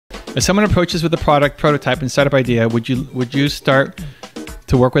If someone approaches with a product, prototype, and startup idea, would you start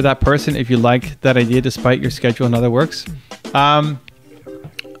to work with that person if you like that idea despite your schedule and other works? Not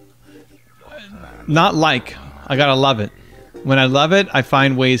like. I gotta love it. When I love it, I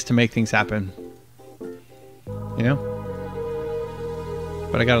find ways to make things happen. You know?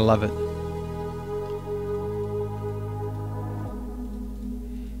 But I gotta love it.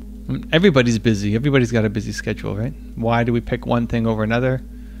 Everybody's busy. Everybody's got a busy schedule, right? Why do we pick one thing over another?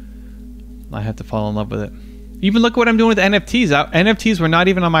 I have to fall in love with it. Even look what I'm doing with NFTs. NFTs were not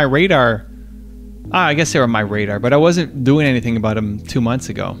even on my radar. I guess they were on my radar, but I wasn't doing anything about them 2 months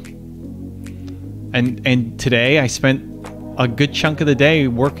ago. And today I spent a good chunk of the day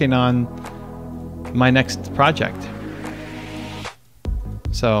working on my next project.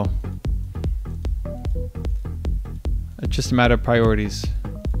 So it's just a matter of priorities.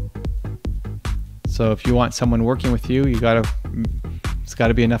 So if you want someone working with you, it's got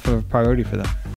to be enough of a priority for them.